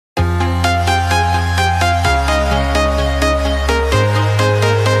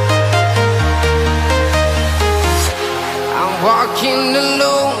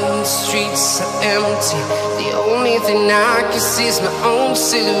reality. The only thing I can see is my own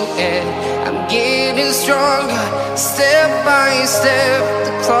silhouette. I'm getting stronger, step by step.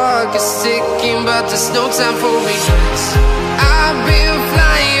 The clock is ticking, but there's no time for regrets. I've been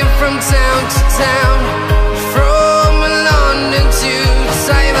flying from town to town, from London to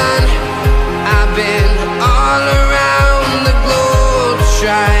Taiwan. I've been all around the globe,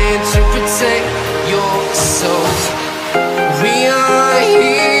 trying to protect your soul. We are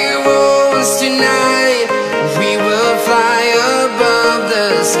heroes tonight. We will fly above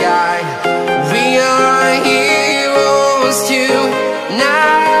the sky. We are heroes tonight.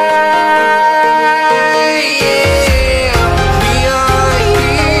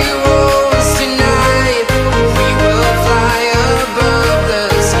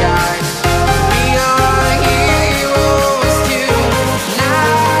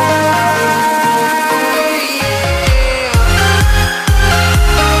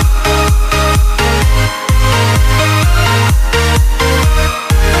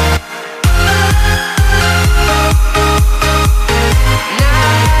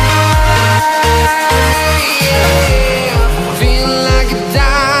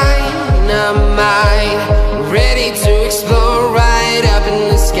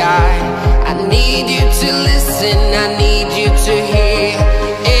 I need you to listen, I need you to hear,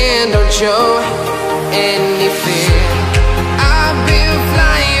 and don't show any fear. I've been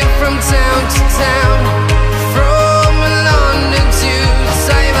flying from town to town, from London to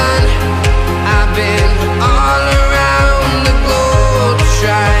Taiwan. I've been all around the globe,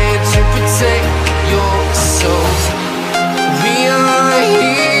 trying to protect your soul. We are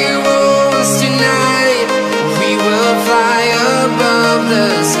heroes tonight. We will fly above the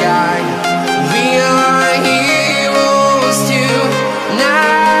sky. We are heroes tonight.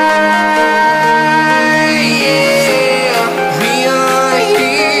 Yeah. We are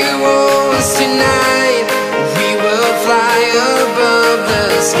heroes tonight. We will fly above the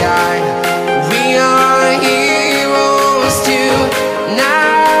sky. We are heroes tonight.